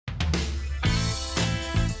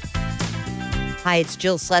Hi, it's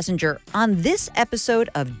Jill Schlesinger. On this episode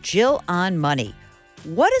of Jill on Money,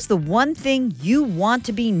 what is the one thing you want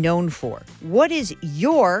to be known for? What is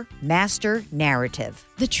your master narrative?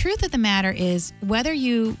 The truth of the matter is, whether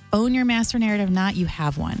you own your master narrative or not, you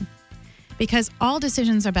have one. Because all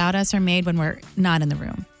decisions about us are made when we're not in the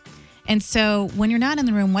room. And so when you're not in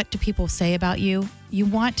the room, what do people say about you? You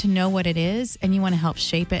want to know what it is, and you want to help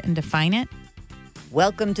shape it and define it.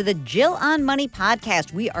 Welcome to the Jill on Money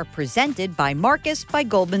podcast. We are presented by Marcus by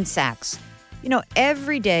Goldman Sachs. You know,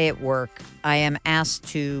 every day at work, I am asked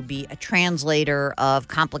to be a translator of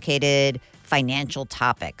complicated financial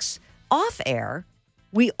topics. Off air,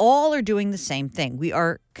 we all are doing the same thing. We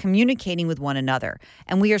are communicating with one another,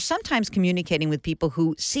 and we are sometimes communicating with people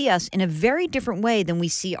who see us in a very different way than we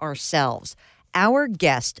see ourselves. Our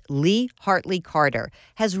guest, Lee Hartley Carter,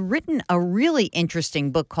 has written a really interesting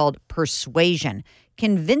book called Persuasion,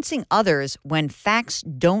 Convincing Others When Facts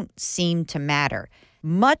Don't Seem to Matter.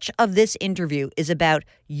 Much of this interview is about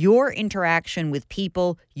your interaction with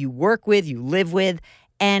people you work with, you live with,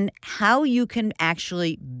 and how you can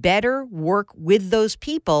actually better work with those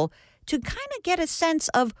people to kind of get a sense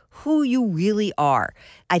of who you really are.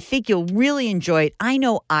 I think you'll really enjoy it. I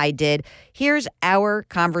know I did. Here's our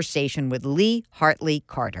conversation with Lee Hartley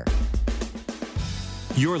Carter.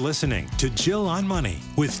 You're listening to Jill on Money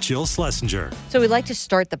with Jill Schlesinger. So we'd like to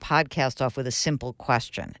start the podcast off with a simple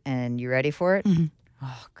question. And you ready for it? Mm-hmm.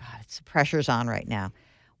 Oh, God, the pressure's on right now.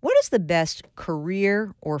 What is the best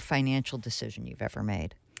career or financial decision you've ever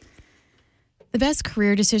made? The best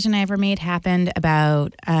career decision I ever made happened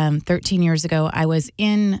about 13 years ago. I was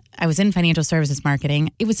in financial services marketing.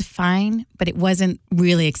 It was fine, but it wasn't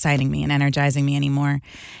really exciting me and energizing me anymore.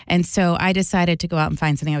 And so I decided to go out and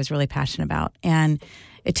find something I was really passionate about. And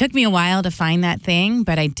it took me a while to find that thing,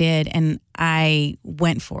 but I did, and I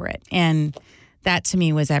went for it. And that to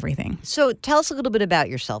me was everything. So tell us a little bit about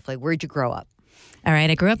yourself. Like, where'd you grow up? All right,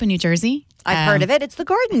 I grew up in New Jersey. I've heard of it. It's the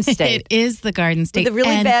Garden State. It is the Garden State. With a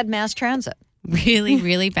really bad mass transit. Really,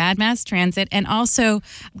 really bad mass transit. And also,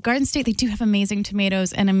 Garden State, they do have amazing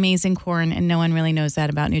tomatoes and amazing corn, and no one really knows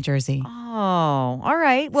that about New Jersey. Oh, all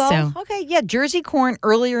right. Well, okay. Yeah, Jersey corn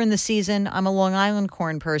earlier in the season. I'm a Long Island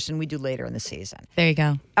corn person. We do later in the season. There you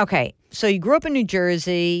go. Okay. So you grew up in New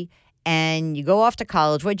Jersey and you go off to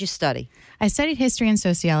college. What'd you study? I studied history and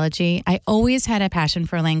sociology. I always had a passion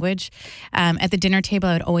for language. At the dinner table,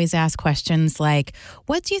 I would always ask questions like,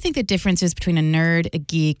 what do you think the difference is between a nerd, a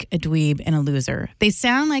geek, a dweeb, and a loser? They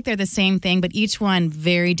sound like they're the same thing, but each one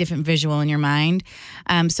very different visual in your mind.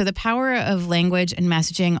 So the power of language and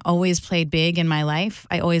messaging always played big in my life.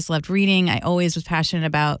 I always loved reading. I always was passionate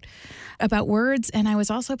about words, and I was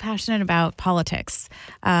also passionate about politics.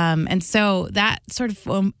 And so that sort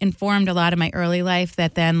of informed a lot of my early life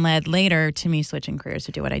that then led later to me switching careers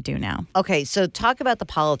to do what I do now. Okay, so talk about the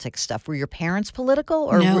politics stuff. Were your parents political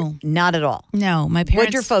or No. Not at all? No, my parents...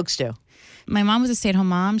 What'd your folks do? My mom was a stay-at-home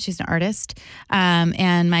mom. She's an artist.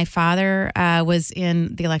 And my father was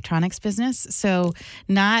in the electronics business. So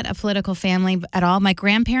not a political family at all. My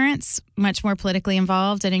grandparents, much more politically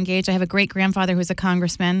involved and engaged. I have a great-grandfather who's a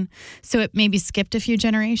congressman. So it maybe skipped a few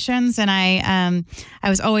generations. And I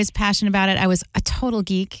was always passionate about it. I was a total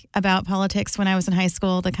geek about politics when I was in high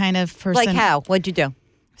school, the kind of person... Like how? What'd you do?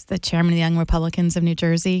 The chairman of the Young Republicans of New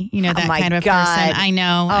Jersey. You know, that kind of a God. person. I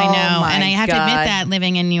know. And I have to admit that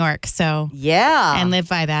living in New York. So yeah. And live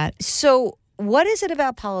by that. So what is it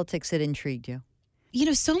about politics that intrigued you? You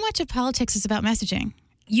know, so much of politics is about messaging.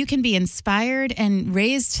 You can be inspired and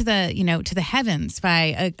raised to the heavens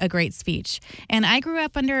by a great speech. And I grew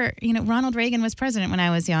up under, Ronald Reagan was president when I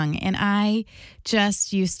was young. And I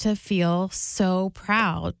just used to feel so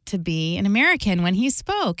proud to be an American when he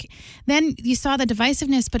spoke. Then you saw the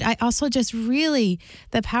divisiveness, but I also just really,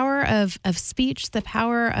 the power of speech, the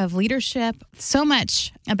power of leadership, so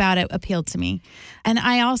much about it appealed to me. And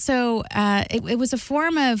I also, it was a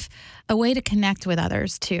form of a way to connect with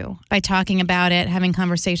others, too, by talking about it, having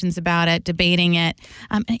conversations about it, debating it.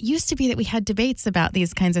 And it used to be that we had debates about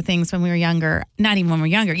these kinds of things when we were younger. Not even when we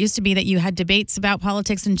were younger. It used to be that you had debates about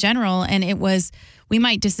politics in general, and it was, we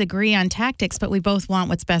might disagree on tactics, but we both want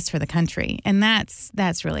what's best for the country. And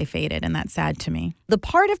that's really faded, and that's sad to me. The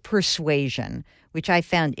part of persuasion, which I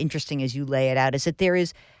found interesting as you lay it out, is that there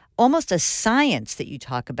is almost a science that you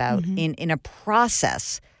talk about in a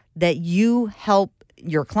process that you help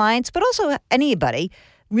your clients, but also anybody,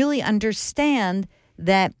 really understand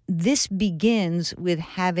that this begins with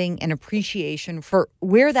having an appreciation for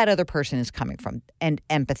where that other person is coming from and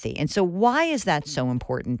empathy. And so why is that so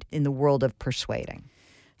important in the world of persuading?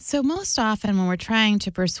 So most often when we're trying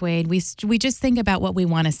to persuade, we just think about what we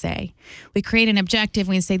want to say. We create an objective.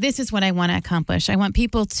 We say, this is what I want to accomplish. I want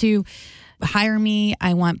people to hire me.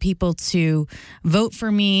 I want people to vote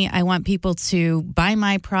for me. I want people to buy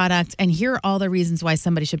my product. And here are all the reasons why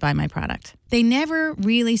somebody should buy my product. They never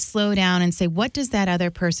really slow down and say, what does that other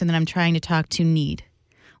person that I'm trying to talk to need?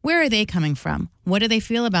 Where are they coming from? What do they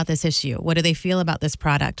feel about this issue? What do they feel about this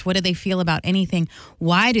product? What do they feel about anything?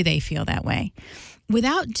 Why do they feel that way?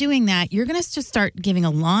 Without doing that, you're going to just start giving a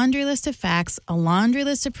laundry list of facts, a laundry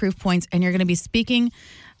list of proof points, and you're going to be speaking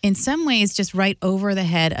in some ways just right over the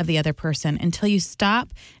head of the other person until you stop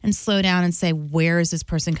and slow down and say, where is this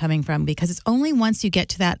person coming from? Because it's only once you get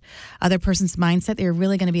to that other person's mindset that you're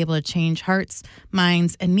really going to be able to change hearts,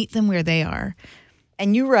 minds, and meet them where they are.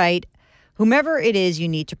 And you write, whomever it is you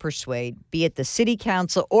need to persuade, be it the city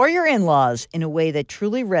council or your in-laws, in a way that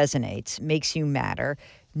truly resonates, makes you matter.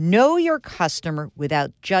 Know your customer without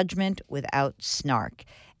judgment, without snark.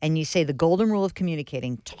 And you say the golden rule of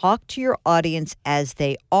communicating, talk to your audience as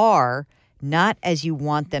they are, not as you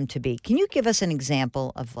want them to be. Can you give us an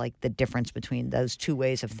example of like the difference between those two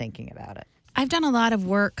ways of thinking about it? I've done a lot of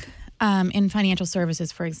work in financial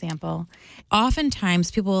services, for example.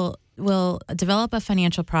 Oftentimes people will develop a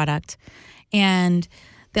financial product and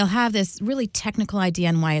they'll have this really technical idea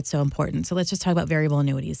on why it's so important. So let's just talk about variable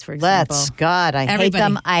annuities, for example. Hate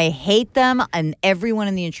them. I hate them, and everyone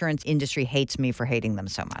in the insurance industry hates me for hating them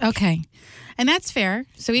so much. Okay. And that's fair.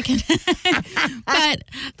 So we can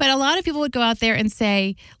but a lot of people would go out there and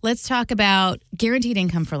say, let's talk about guaranteed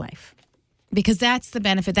income for life. Because that's the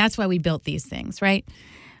benefit. That's why we built these things, right?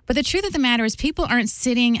 But the truth of the matter is people aren't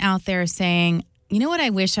sitting out there saying, you know what I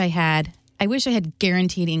wish I had? I wish I had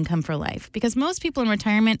guaranteed income for life, because most people in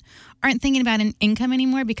retirement aren't thinking about an income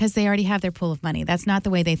anymore because they already have their pool of money. That's not the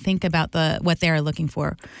way they think about what they're looking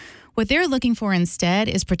for. What they're looking for instead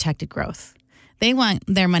is protected growth. They want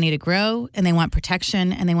their money to grow, and they want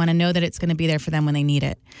protection, and they want to know that it's going to be there for them when they need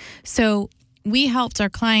it. So we helped our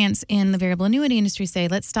clients in the variable annuity industry say,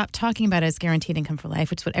 let's stop talking about it as guaranteed income for life,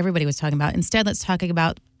 which is what everybody was talking about. Instead, let's talk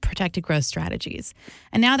about protected growth strategies.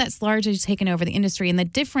 And now that's largely taken over the industry. And the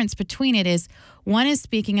difference between it is one is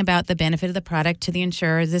speaking about the benefit of the product to the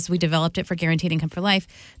insurer. We developed it for guaranteed income for life.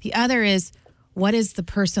 The other is, what is the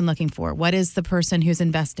person looking for? What is the person who's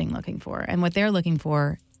investing looking for? And what they're looking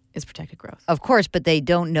for is protected growth. Of course, but they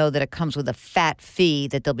don't know that it comes with a fat fee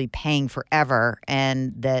that they'll be paying forever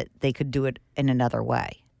and that they could do it in another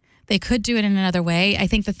way. They could do it in another way. I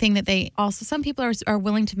think the thing that they also, some people are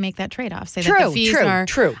willing to make that trade-off. Say that the fees are,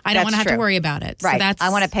 I don't want to have to worry about it. Right. So I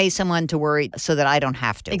want to pay someone to worry so that I don't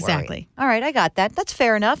have to Exactly. worry. All right, I got that. That's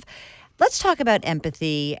fair enough. Let's talk about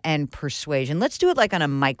empathy and persuasion. Let's do it like on a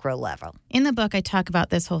micro level. In the book, I talk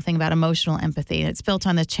about this whole thing about emotional empathy. It's built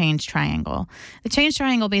on the change triangle. The change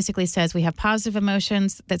triangle basically says we have positive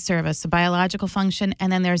emotions that serve us a biological function,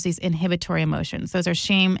 and then there's these inhibitory emotions. Those are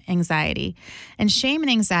shame, anxiety. And shame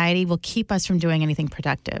and anxiety will keep us from doing anything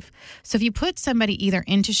productive. So if you put somebody either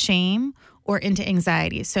into shame or into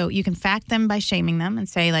anxiety, so you can fact them by shaming them and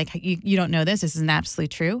say, like, you don't know this isn't absolutely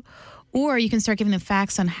true. Or you can start giving them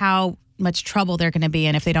facts on how much trouble they're going to be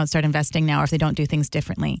in if they don't start investing now or if they don't do things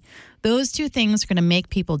differently. Those two things are going to make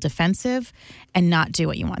people defensive and not do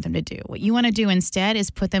what you want them to do. What you want to do instead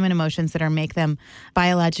is put them in emotions that make them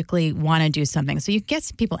biologically want to do something. So you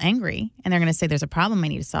get people angry and they're going to say there's a problem I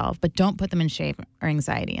need to solve, but don't put them in shame or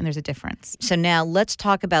anxiety, and there's a difference. So now let's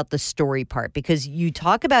talk about the story part, because you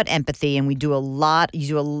talk about empathy and you do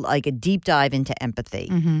a deep dive into empathy.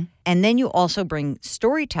 Mm-hmm. And then you also bring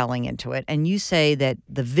storytelling into it, and you say that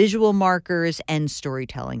the visual markers and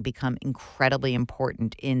storytelling become incredibly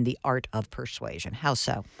important in the art of persuasion. How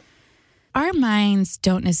so? Our minds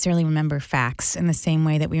don't necessarily remember facts in the same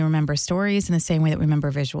way that we remember stories, in the same way that we remember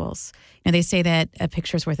visuals. They say that a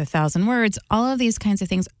picture's worth 1,000 words, all of these kinds of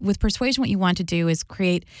things. With persuasion, what you want to do is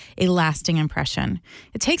create a lasting impression.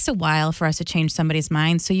 It takes a while for us to change somebody's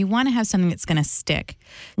mind, so you want to have something that's going to stick.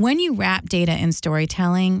 When you wrap data in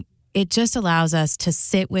storytelling, it just allows us to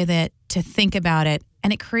sit with it, to think about it,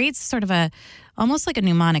 and it creates sort of almost like a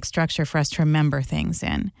mnemonic structure for us to remember things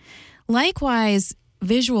in. Likewise,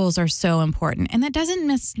 visuals are so important. And that doesn't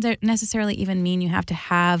necessarily even mean you have to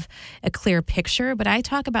have a clear picture, but I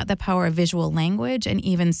talk about the power of visual language and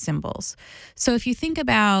even symbols. So if you think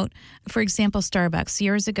about, for example, Starbucks,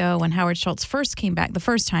 years ago when Howard Schultz first came back, the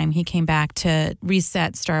first time he came back to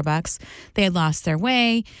reset Starbucks, they had lost their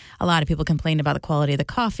way. A lot of people complained about the quality of the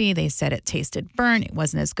coffee. They said it tasted burnt. It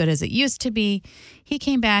wasn't as good as it used to be. He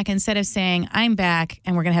came back, instead of saying, I'm back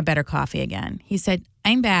and we're going to have better coffee again, he said,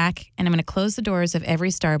 I'm back and I'm going to close the doors of every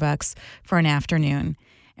Starbucks for an afternoon.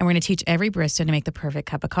 and we're going to teach every barista to make the perfect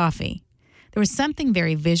cup of coffee. There was something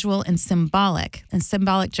very visual and symbolic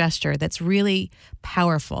gesture that's really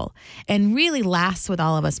powerful and really lasts with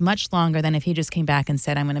all of us much longer than if he just came back and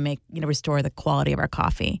said, I'm going to restore the quality of our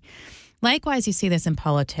coffee. Likewise, you see this in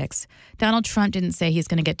politics. Donald Trump didn't say he's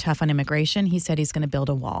going to get tough on immigration. He said he's going to build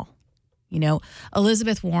a wall.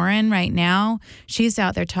 Elizabeth Warren right now, she's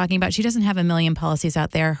out there talking about, she doesn't have a million policies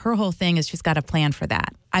out there. Her whole thing is she's got a plan for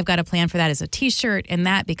that. I've got a plan for that as a T-shirt, and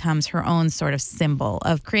that becomes her own sort of symbol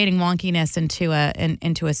of creating wonkiness into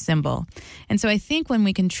a symbol. And so I think when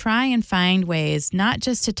we can try and find ways not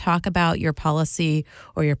just to talk about your policy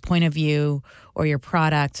or your point of view or your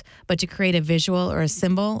product, but to create a visual or a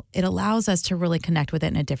symbol, it allows us to really connect with it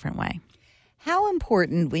in a different way. How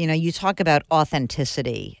important, you talk about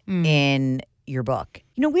authenticity in your book.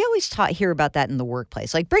 We always hear about that in the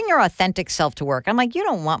workplace. Like, bring your authentic self to work. I'm like, you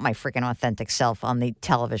don't want my freaking authentic self on the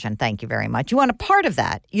television. Thank you very much. You want a part of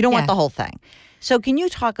that. You don't want the whole thing. So can you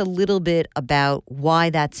talk a little bit about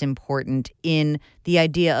why that's important in the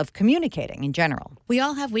idea of communicating in general? We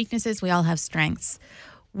all have weaknesses. We all have strengths.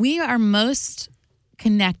 We are most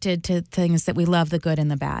connected to things that we love the good and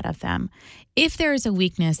the bad of them. If there is a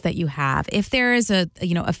weakness that you have, if there is a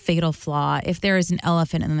fatal flaw, if there is an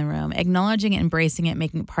elephant in the room, acknowledging it, embracing it,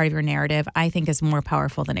 making it part of your narrative, I think is more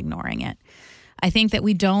powerful than ignoring it. I think that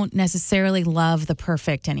we don't necessarily love the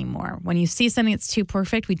perfect anymore. When you see something that's too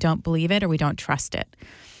perfect, we don't believe it or we don't trust it.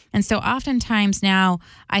 And so oftentimes now,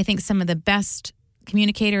 I think some of the best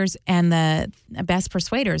communicators and the best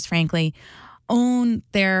persuaders, frankly, own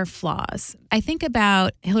their flaws. I think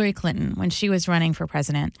about Hillary Clinton when she was running for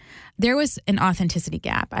president. There was an authenticity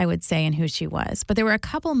gap, I would say, in who she was. But there were a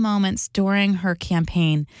couple moments during her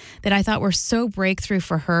campaign that I thought were so breakthrough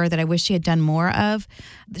for her that I wish she had done more of.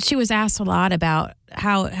 She was asked a lot about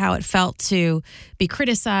how it felt to be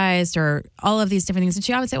criticized or all of these different things. And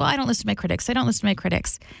she always say, well, I don't listen to my critics. I don't listen to my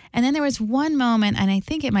critics. And then there was one moment, and I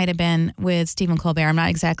think it might have been with Stephen Colbert. I'm not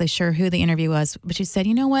exactly sure who the interview was, but she said,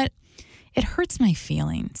 you know what? It hurts my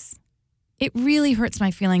feelings. It really hurts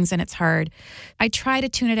my feelings, and it's hard. I try to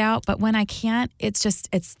tune it out, but when I can't,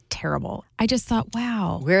 it's terrible. I just thought,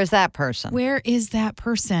 wow. Where's that person? Where is that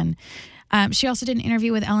person? She also did an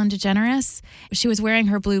interview with Ellen DeGeneres. She was wearing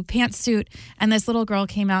her blue pantsuit, and this little girl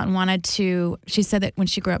came out and she said that when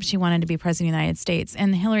she grew up, she wanted to be president of the United States,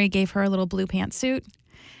 and Hillary gave her a little blue pantsuit.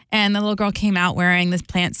 And the little girl came out wearing this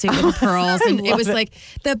pantsuit with the pearls. And it was like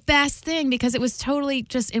the best thing because it was totally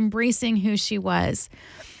just embracing who she was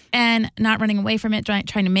and not running away from it, trying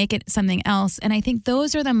to make it something else. And I think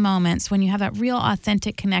those are the moments when you have that real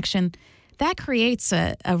authentic connection that creates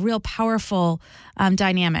a real powerful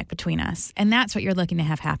dynamic between us. And that's what you're looking to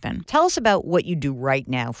have happen. Tell us about what you do right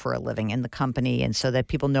now for a living in the company and so that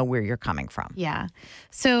people know where you're coming from. Yeah.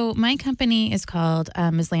 So my company is called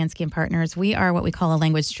Ms. Lansky and Partners. We are what we call a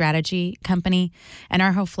language strategy company. And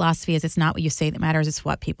our whole philosophy is it's not what you say that matters, it's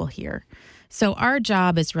what people hear. So our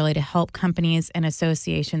job is really to help companies and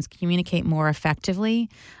associations communicate more effectively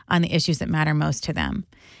on the issues that matter most to them.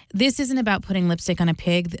 This isn't about putting lipstick on a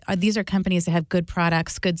pig. These are companies that have good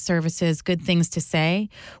products, good services, good things to say.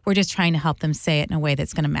 We're just trying to help them say it in a way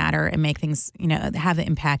that's going to matter and make things, have the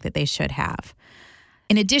impact that they should have.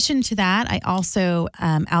 In addition to that, I also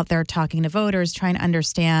out there talking to voters, trying to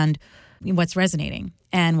understand what's resonating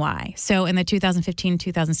and why. So in the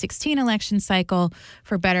 2015-2016 election cycle,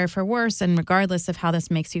 for better or for worse, and regardless of how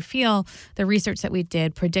this makes you feel, the research that we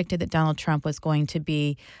did predicted that Donald Trump was going to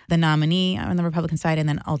be the nominee on the Republican side and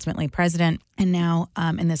then ultimately president. And now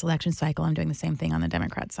in this election cycle, I'm doing the same thing on the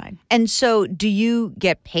Democrat side. And so do you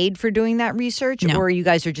get paid for doing that research? No. Or you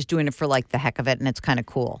guys are just doing it for like the heck of it and it's kind of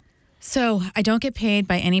cool? So I don't get paid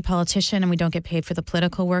by any politician, and we don't get paid for the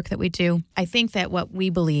political work that we do. I think that what we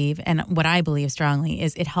believe, and what I believe strongly,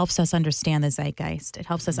 is it helps us understand the zeitgeist. It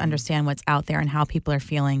helps us understand what's out there and how people are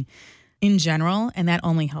feeling in general, and that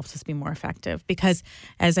only helps us be more effective. Because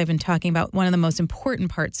as I've been talking about, one of the most important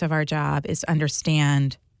parts of our job is to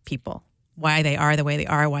understand people, why they are the way they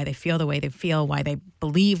are, why they feel the way they feel, why they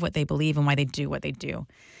believe what they believe, and why they do what they do.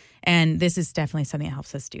 And this is definitely something that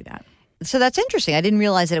helps us do that. So that's interesting. I didn't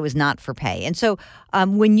realize that it was not for pay. And so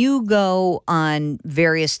when you go on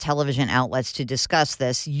various television outlets to discuss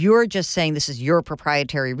this, you're just saying this is your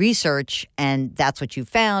proprietary research and that's what you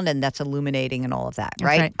found and that's illuminating and all of that,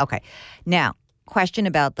 right? Right. Okay. Now, question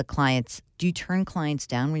about the clients. Do you turn clients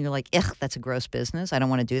down when you're like, ugh, that's a gross business? I don't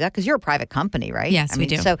want to do that? Because you're a private company, right? Yes, we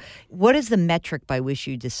do. So what is the metric by which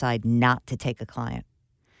you decide not to take a client?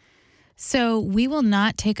 So we will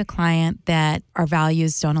not take a client that our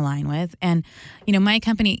values don't align with. And, my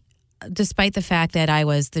company, despite the fact that I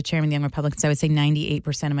was the chairman of the Young Republicans, I would say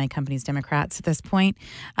 98% of my company's Democrats at this point.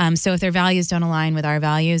 So if their values don't align with our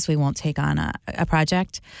values, we won't take on a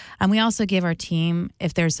project. We also give our team,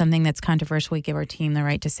 if there's something that's controversial, we give our team the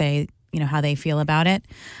right to say, how they feel about it.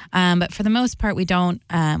 But for the most part, we don't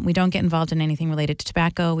get involved in anything related to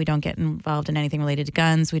tobacco. We don't get involved in anything related to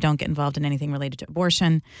guns. We don't get involved in anything related to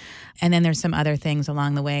abortion. And then there's some other things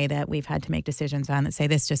along the way that we've had to make decisions on that say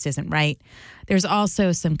this just isn't right. There's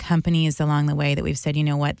also some companies along the way that we've said,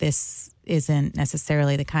 this isn't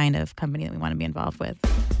necessarily the kind of company that we want to be involved with.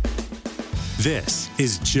 This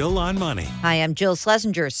is Jill on Money. Hi, I'm Jill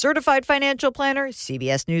Schlesinger, certified financial planner,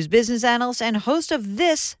 CBS News business analyst, and host of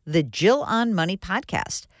the Jill on Money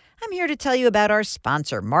podcast. I'm here to tell you about our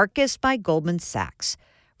sponsor, Marcus by Goldman Sachs.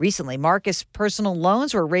 Recently, Marcus personal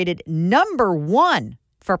loans were rated number 1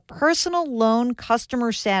 for personal loan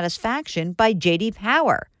customer satisfaction by J.D.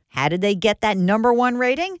 Power. How did they get that number 1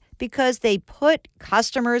 rating? Because they put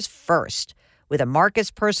customers first. With a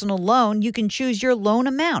Marcus personal loan, you can choose your loan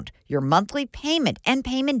amount, your monthly payment, and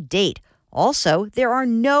payment date. Also, there are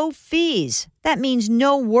no fees. That means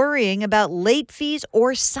no worrying about late fees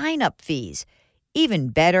or sign-up fees. Even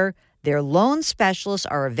better, their loan specialists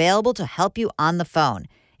are available to help you on the phone.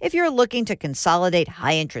 If you're looking to consolidate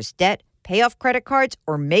high-interest debt, pay off credit cards,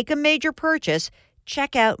 or make a major purchase,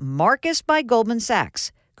 check out Marcus by Goldman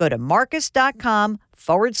Sachs. Go to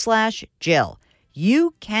marcus.com/Jill.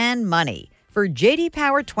 You can money. For J.D.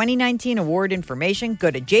 Power 2019 award information,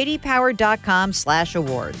 go to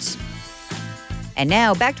jdpower.com/awards. And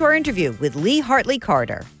now back to our interview with Lee Hartley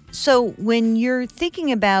Carter. So when you're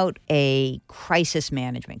thinking about a crisis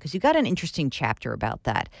management, because you got an interesting chapter about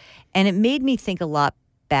that, and it made me think a lot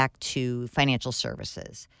back to financial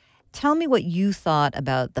services. Tell me what you thought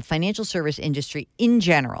about the financial service industry in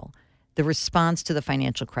general, the response to the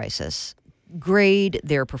financial crisis. Grade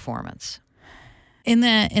their performance. In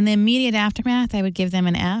the immediate aftermath, I would give them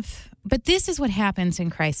an F. But this is what happens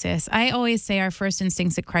in crisis. I always say our first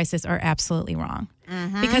instincts at crisis are absolutely wrong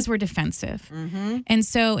because we're defensive. And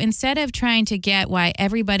so instead of trying to get why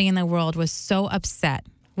everybody in the world was so upset,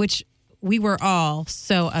 which we were all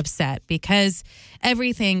so upset because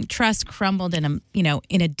trust crumbled in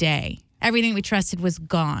a day. Everything we trusted was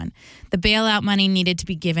gone. The bailout money needed to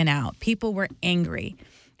be given out. People were angry.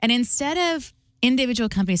 And instead of individual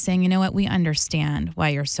companies saying, we understand why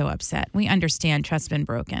you're so upset. We understand trust's been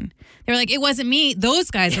broken. They were like, it wasn't me. Those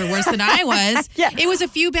guys were worse than I was. Yeah. It was a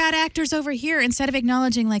few bad actors over here. Instead of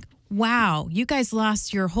acknowledging wow, you guys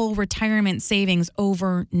lost your whole retirement savings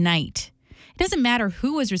overnight. It doesn't matter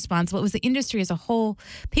who was responsible. It was the industry as a whole.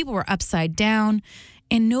 People were upside down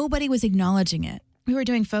and nobody was acknowledging it. We were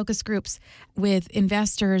doing focus groups with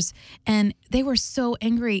investors, and they were so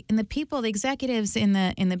angry. And the executives in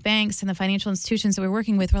the banks and the financial institutions that we're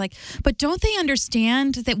working with were like, but don't they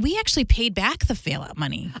understand that we actually paid back the bailout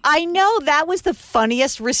money? I know, that was the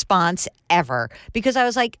funniest response ever, because I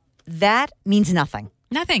was like, that means nothing.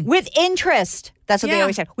 Nothing. With interest. That's what they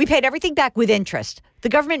always said. We paid everything back with interest. The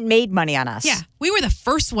government made money on us. Yeah. We were the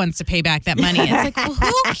first ones to pay back that money. It's like, well,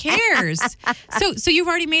 who cares? So you've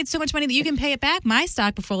already made so much money that you can pay it back. My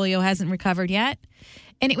stock portfolio hasn't recovered yet.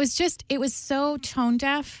 And it was so tone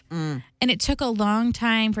deaf. And it took a long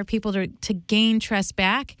time for people to gain trust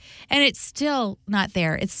back. And it's still not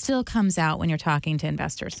there. It still comes out when you're talking to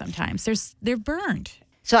investors sometimes. They're burned.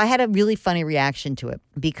 So I had a really funny reaction to it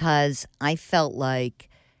because I felt like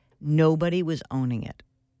nobody was owning it.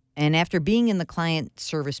 And after being in the client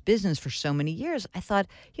service business for so many years, I thought,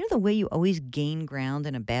 the way you always gain ground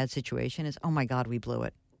in a bad situation is, oh my God, we blew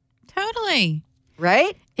it. Totally.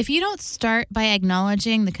 Right? If you don't start by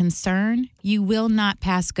acknowledging the concern, you will not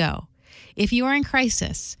pass go. If you are in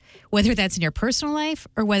crisis, whether that's in your personal life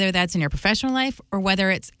or whether that's in your professional life or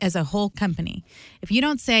whether it's as a whole company, if you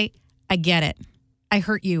don't say, I get it, I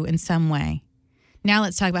hurt you in some way. Now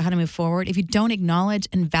let's talk about how to move forward. If you don't acknowledge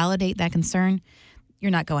and validate that concern,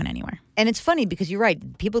 you're not going anywhere. And it's funny because you're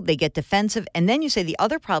right. People, they get defensive. And then you say the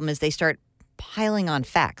other problem is they start piling on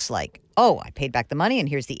facts like, oh, I paid back the money and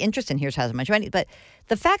here's the interest and here's how much money. But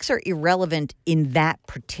the facts are irrelevant in that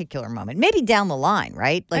particular moment. Maybe down the line,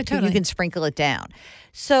 right? Like totally. You can sprinkle it down.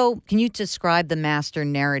 So can you describe the master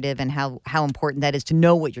narrative and how important that is to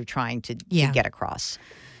know what you're trying to get across?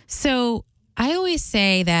 So I always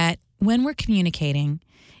say that when we're communicating,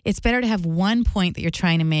 it's better to have one point that you're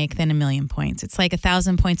trying to make than a million points. It's like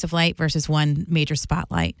 1,000 points of light versus one major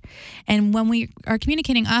spotlight. And when we are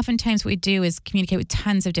communicating, oftentimes what we do is communicate with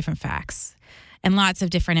tons of different facts and lots of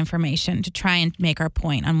different information to try and make our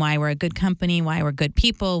point on why we're a good company, why we're good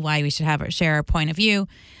people, why we should share our point of view.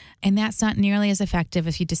 And that's not nearly as effective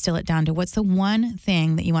if you distill it down to what's the one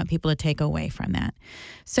thing that you want people to take away from that.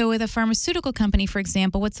 So with a pharmaceutical company, for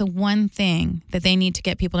example, what's the one thing that they need to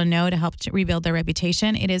get people to know to help to rebuild their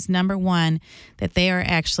reputation? It is, number one, that they are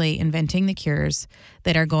actually inventing the cures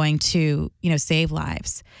that are going to, save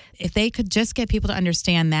lives. If they could just get people to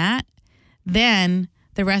understand that, then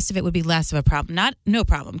the rest of it would be less of a problem. Not no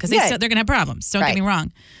problem, because they're going to have problems. Don't get me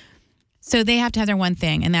wrong. So they have to have their one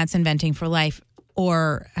thing, and that's inventing for life,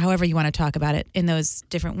 or however you want to talk about it in those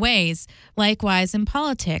different ways. Likewise, in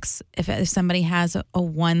politics, if somebody has a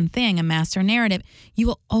one thing, a master narrative, you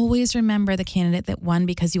will always remember the candidate that won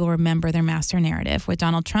because you will remember their master narrative. With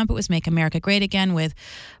Donald Trump, it was Make America Great Again. With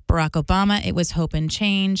Barack Obama, it was Hope and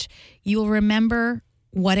Change. You will remember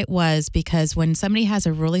what it was because when somebody has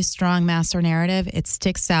a really strong master narrative, it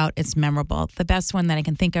sticks out, it's memorable. The best one that I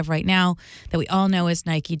can think of right now that we all know is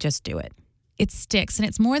Nike, Just Do It. It sticks, and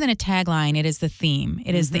it's more than a tagline. It is the theme.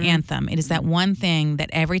 It is the anthem. It is that one thing that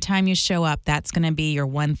every time you show up, that's going to be your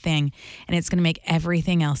one thing, and it's going to make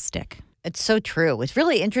everything else stick. It's so true. It's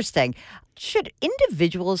really interesting. Should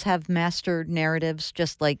individuals have master narratives,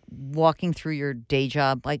 just like walking through your day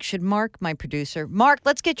job? Like, should Mark, my producer, Mark,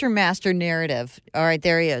 let's get your master narrative. All right,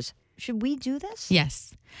 there he is. Should we do this?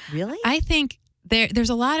 Yes. Really? I think there's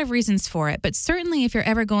a lot of reasons for it, but certainly if you're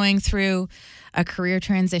ever going through a career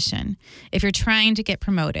transition, if you're trying to get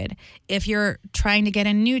promoted, if you're trying to get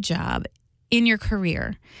a new job in your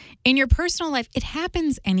career, in your personal life, it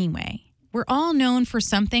happens anyway. We're all known for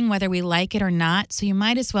something, whether we like it or not, so you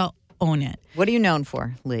might as well own it. What are you known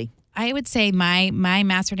for, Lee? I would say my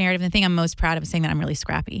master narrative, the thing I'm most proud of is saying that I'm really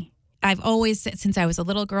scrappy. I've always, since I was a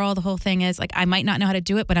little girl, the whole thing is like, I might not know how to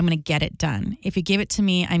do it, but I'm going to get it done. If you give it to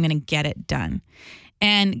me, I'm going to get it done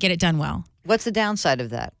and get it done well. What's the downside of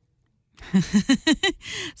that?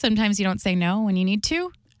 Sometimes you don't say no when you need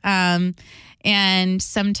to. And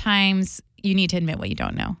sometimes you need to admit what you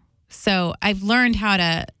don't know. So I've learned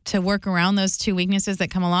how to work around those two weaknesses that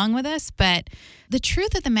come along with this. But the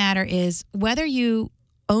truth of the matter is, whether you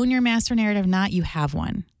own your master narrative or not, you have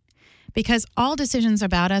one. Because all decisions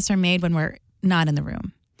about us are made when we're not in the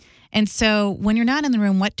room. And so when you're not in the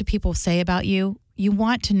room, what do people say about you? You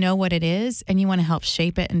want to know what it is, and you want to help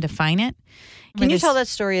shape it and define it. Can you tell that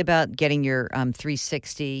story about getting your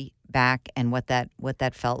 360 back and what that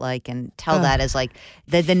felt like, and tell that as like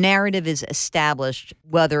the narrative is established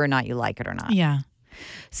whether or not you like it or not? Yeah.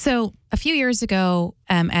 So a few years ago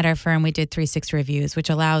at our firm, we did 360 reviews, which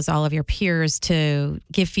allows all of your peers to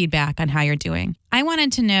give feedback on how you're doing. I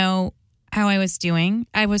wanted to know how I was doing.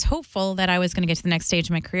 I was hopeful that I was going to get to the next stage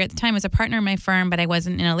of my career. At the time, I was a partner in my firm, but I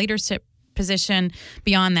wasn't in a leadership position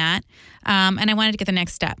beyond that. And I wanted to get the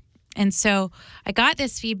next step. And so I got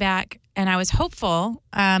this feedback, and I was hopeful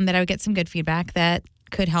that I would get some good feedback that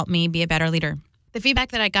could help me be a better leader. The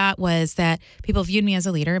feedback that I got was that people viewed me as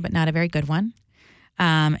a leader, but not a very good one.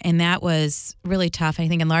 And that was really tough, I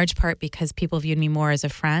think, in large part because people viewed me more as a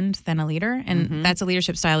friend than a leader. And that's a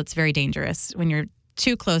leadership style that's very dangerous. When you're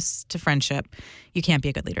too close to friendship, you can't be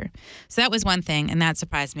a good leader. So that was one thing, and that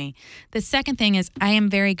surprised me. The second thing is I am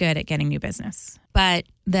very good at getting new business. But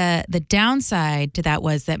the downside to that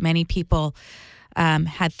was that many people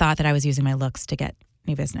had thought that I was using my looks to get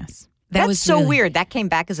new business. That's was so really weird. That came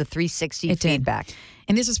back as a 360 feedback.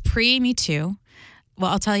 And this was pre-Me Too. Well,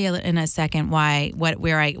 I'll tell you in a second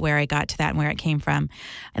where I got to that and where it came from.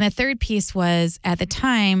 And the third piece was, at the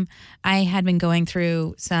time, I had been going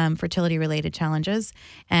through some fertility-related challenges,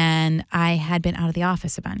 and I had been out of the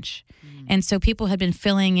office a bunch. And so people had been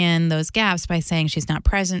filling in those gaps by saying she's not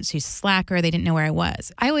present, she's a slacker, they didn't know where I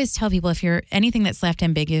was. I always tell people, if you're anything that's left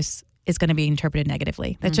ambiguous is going to be interpreted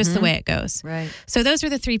negatively. That's just the way it goes. Right. So those were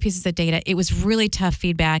the three pieces of data. It was really tough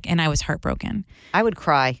feedback, and I was heartbroken. I would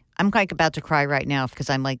cry. I'm like about to cry right now because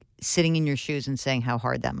I'm like sitting in your shoes and saying how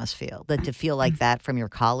hard that must feel. That to feel like that from your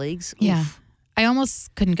colleagues. Yeah. Oof. I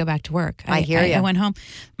almost couldn't go back to work. I hear you. I went home.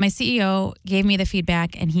 My CEO gave me the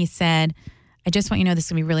feedback, and he said, I just want you to know this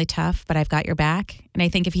is going to be really tough, but I've got your back. And I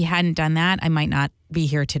think if he hadn't done that, I might not be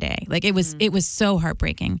here today. Like it was so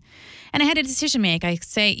heartbreaking. And I had a decision to make. I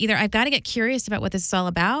say either I've got to get curious about what this is all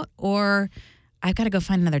about, or I've got to go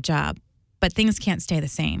find another job. But things can't stay the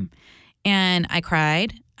same. And I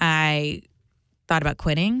cried. I thought about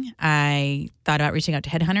quitting. I thought about reaching out to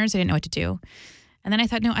headhunters. I didn't know what to do. And then I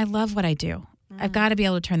thought, no, I love what I do. I've got to be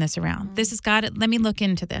able to turn this around. This has got to, let me look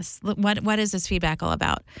into this. What is this feedback all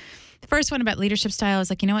about? The first one about leadership style is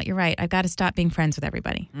like, you know what, you're right. I've got to stop being friends with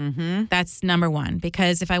everybody. That's number one.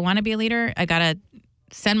 Because if I want to be a leader, I got to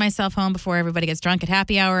send myself home before everybody gets drunk at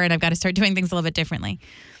happy hour, and I've got to start doing things a little bit differently.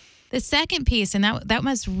 The second piece, and that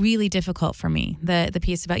was really difficult for me, the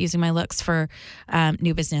piece about using my looks for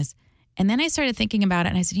new business. And then I started thinking about it,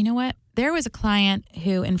 and I said, you know what? There was a client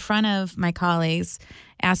who, in front of my colleagues,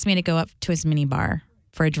 asked me to go up to his mini bar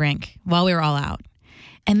for a drink while we were all out.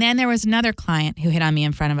 And then there was another client who hit on me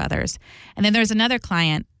in front of others. And then there was another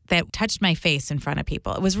client that touched my face in front of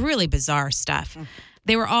people. It was really bizarre stuff.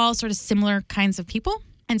 They were all sort of similar kinds of people.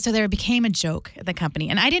 And so there became a joke at the company.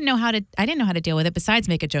 And I didn't know how to deal with it besides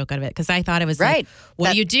make a joke out of it, because I thought it was right. Like,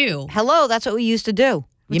 what do you do? Hello, that's what we used to do.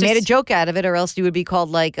 You made a joke out of it, or else you would be called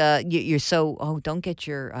like, you're so, don't get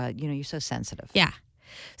your, you're so sensitive. Yeah.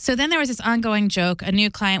 So then there was this ongoing joke. A new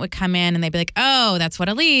client would come in and they'd be like, oh, that's what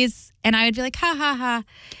Elise. And I would be like, ha, ha, ha.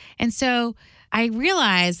 And so I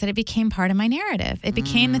realized that it became part of my narrative. It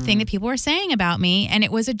became the thing that people were saying about me. And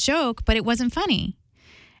it was a joke, but it wasn't funny.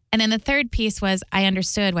 And then the third piece was I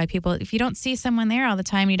understood why people, if you don't see someone there all the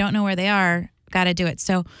time, you don't know where they are, got to do it.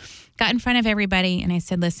 So got in front of everybody and I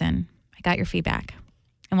said, listen, I got your feedback.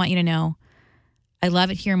 I want you to know I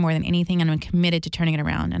love it here more than anything, and I'm committed to turning it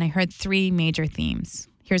around. And I heard 3 major themes.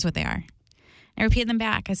 Here's what they are. I repeated them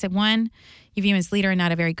back. I said, 1, you view me as leader and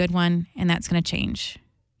not a very good one, and that's going to change.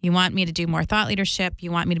 You want me to do more thought leadership.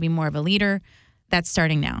 You want me to be more of a leader. That's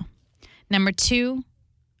starting now. Number 2,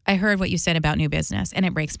 I heard what you said about new business, and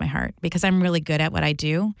it breaks my heart because I'm really good at what I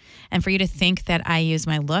do. And for you to think that I use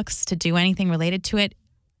my looks to do anything related to it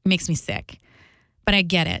makes me sick. But I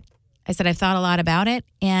get it. I said, I've thought a lot about it,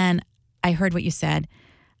 and I heard what you said.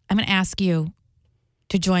 I'm going to ask you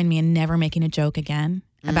to join me in never making a joke again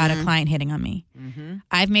about a client hitting on me.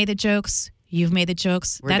 I've made the jokes. You've made the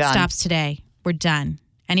jokes. We're done. Stops today. We're done.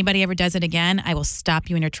 Anybody ever does it again, I will stop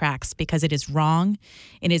you in your tracks because it is wrong.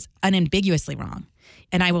 It is unambiguously wrong.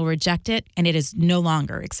 And I will reject it, and it is no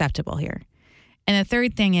longer acceptable here. And the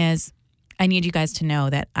third thing is, I need you guys to know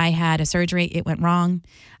that I had a surgery. It went wrong,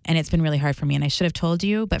 and it's been really hard for me. And I should have told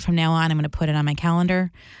you, but from now on, I'm going to put it on my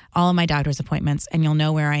calendar, all of my doctor's appointments, and you'll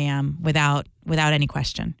know where I am without any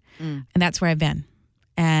question. And that's where I've been.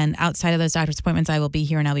 And outside of those doctor's appointments, I will be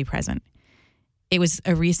here and I'll be present. It was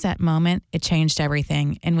a reset moment. It changed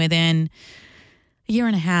everything. And within a year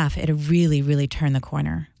and a half, it really, really turned the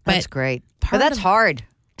corner. That's great. But that's hard.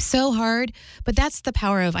 So hard. But that's the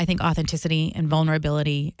power of, I think, authenticity and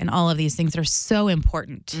vulnerability and all of these things that are so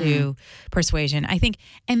important to persuasion. I think,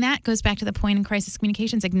 and that goes back to the point in crisis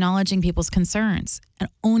communications, acknowledging people's concerns and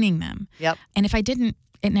owning them. Yep. And if I didn't,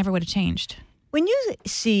 it never would have changed. When you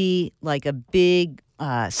see like a big,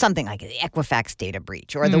 something like the Equifax data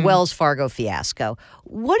breach or the Wells Fargo fiasco,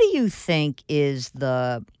 what do you think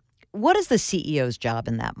what is the CEO's job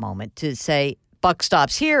in that moment to say, buck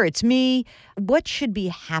stops here, it's me? What should be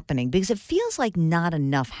happening? Because it feels like not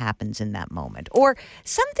enough happens in that moment. Or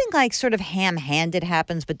something like sort of ham-handed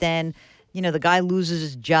happens, but then, the guy loses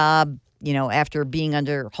his job, after being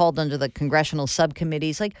hauled under the congressional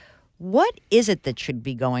subcommittees. Like, what is it that should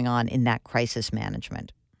be going on in that crisis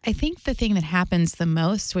management? I think the thing that happens the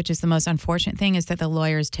most, which is the most unfortunate thing, is that the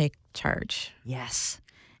lawyers take charge. Yes.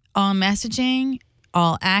 All messaging,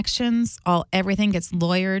 all actions, everything gets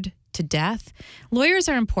lawyered to death. Lawyers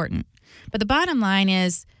are important, but the bottom line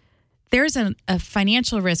is there's a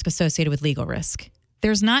financial risk associated with legal risk.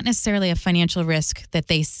 There's not necessarily a financial risk that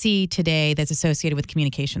they see today that's associated with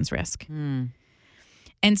communications risk.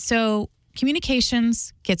 And so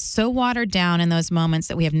communications gets so watered down in those moments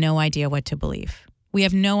that we have no idea what to believe. We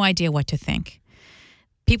have no idea what to think.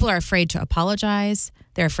 People are afraid to apologize.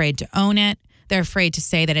 They're afraid to own it. They're afraid to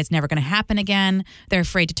say that it's never going to happen again. They're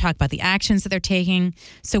afraid to talk about the actions that they're taking.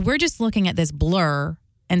 So we're just looking at this blur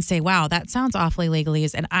and say, wow, that sounds awfully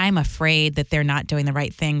legalese, and I'm afraid that they're not doing the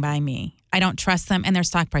right thing by me. I don't trust them, and their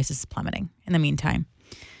stock price is plummeting in the meantime.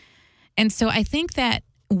 And so I think that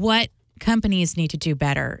what companies need to do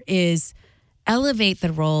better is elevate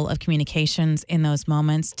the role of communications in those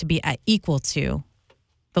moments to be equal to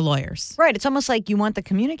the lawyers. Right. It's almost like you want the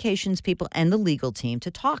communications people and the legal team to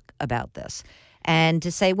talk about this and to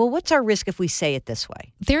say, well, what's our risk if we say it this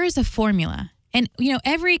way? There is a formula. And,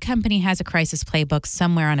 every company has a crisis playbook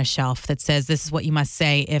somewhere on a shelf that says this is what you must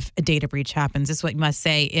say if a data breach happens. This is what you must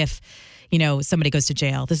say if, somebody goes to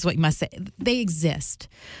jail. This is what you must say. They exist.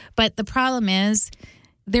 But the problem is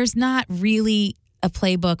there's not really a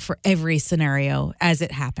playbook for every scenario as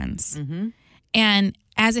it happens. And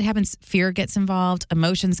as it happens, fear gets involved,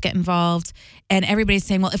 emotions get involved, and everybody's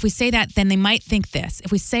saying, well, if we say that, then they might think this.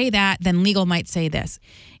 If we say that, then legal might say this.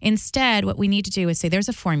 Instead, what we need to do is say there's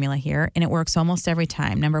a formula here, and it works almost every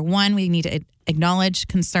time. Number 1, we need to acknowledge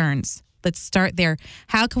concerns. Let's start there.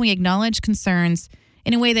 How can we acknowledge concerns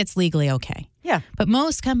in a way that's legally okay? Yeah. But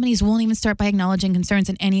most companies won't even start by acknowledging concerns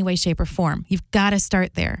in any way, shape, or form. You've got to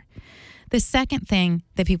start there. The second thing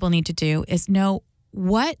that people need to do is know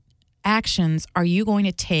what actions are you going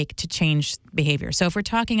to take to change behavior. So if we're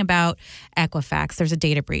talking about Equifax, there's a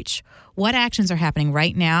data breach. What actions are happening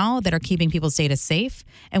right now that are keeping people's data safe,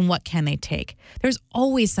 and what can they take? There's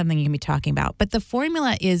always something you can be talking about, but the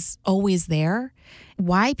formula is always there.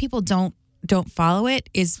 Why people don't follow it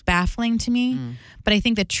is baffling to me. But I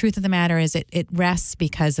think the truth of the matter is it rests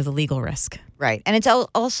because of the legal risk. Right. And it's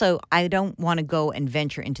also, I don't want to go and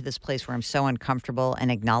venture into this place where I'm so uncomfortable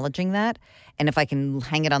and acknowledging that. And if I can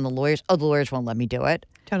hang it on the lawyers, the lawyers won't let me do it.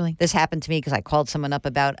 Totally. This happened to me because I called someone up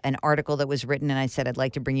about an article that was written and I said, I'd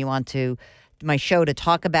like to bring you on to my show to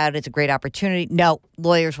talk about it. It's a great opportunity. No,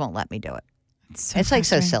 lawyers won't let me do it. It's like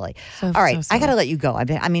so silly. All right, I got to let you go.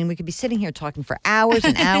 I mean, we could be sitting here talking for hours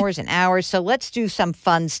and hours and hours. So let's do some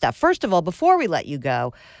fun stuff. First of all, before we let you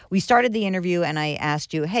go, we started the interview and I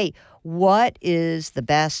asked you, hey, what is the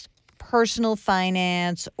best personal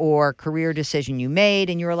finance or career decision you made?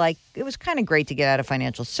 And you were like, it was kind of great to get out of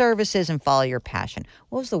financial services and follow your passion.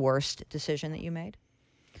 What was the worst decision that you made?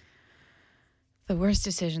 The worst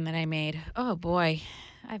decision that I made? Oh, boy.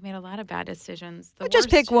 I've made a lot of bad decisions. Just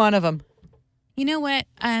pick one of them. You know what?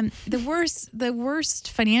 The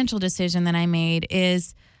worst financial decision that I made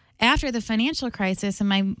is after the financial crisis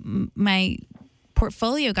and my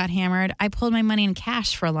portfolio got hammered, I pulled my money in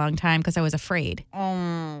cash for a long time because I was afraid.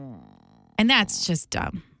 And that's just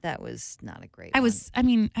dumb. That was not a great I was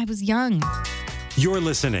young. You're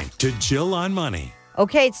listening to Jill on Money.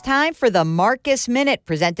 Okay, it's time for the Marcus Minute,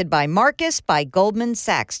 presented by Marcus by Goldman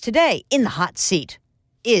Sachs. Today, in the hot seat,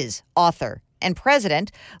 is author and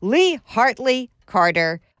president Lee Hartley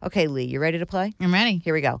Carter. Okay, Lee, you ready to play? I'm ready.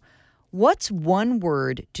 Here we go. What's one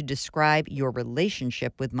word to describe your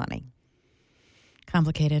relationship with money?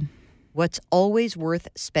 Complicated. What's always worth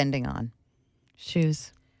spending on?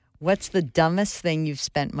 Shoes. What's the dumbest thing you've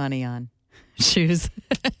spent money on? Shoes.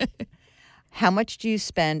 How much do you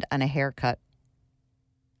spend on a haircut?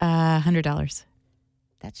 $100.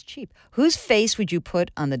 That's cheap. Whose face would you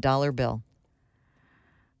put on the dollar bill?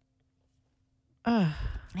 I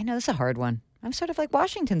know, this is a hard one. I'm sort of like,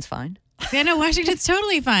 Washington's fine. Yeah, no, Washington's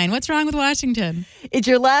totally fine. What's wrong with Washington? It's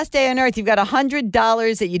your last day on earth. You've got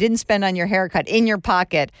 $100 that you didn't spend on your haircut in your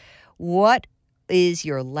pocket. What is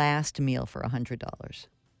your last meal for $100?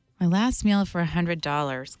 My last meal for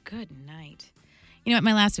 $100. Good night. You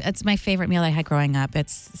know what? It's my favorite meal I had growing up.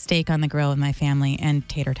 It's steak on the grill with my family and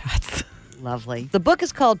tater tots. Lovely. The book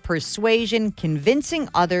is called Persuasion, Convincing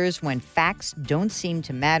Others When Facts Don't Seem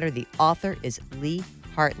to Matter. The author is Lee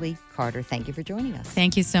Hartley Carter. Thank you for joining us.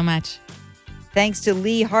 Thank you so much. Thanks to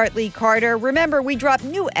Lee Hartley Carter. Remember, we drop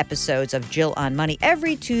new episodes of Jill on Money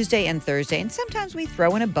every Tuesday and Thursday, and sometimes we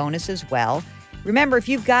throw in a bonus as well. Remember, if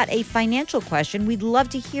you've got a financial question, we'd love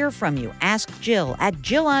to hear from you. Ask Jill at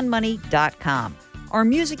jillonmoney.com. Our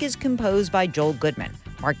music is composed by Joel Goodman.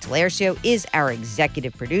 Mark Talercio is our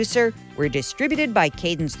executive producer. We're distributed by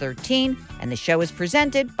Cadence 13, and the show is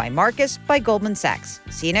presented by Marcus by Goldman Sachs.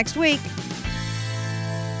 See you next week.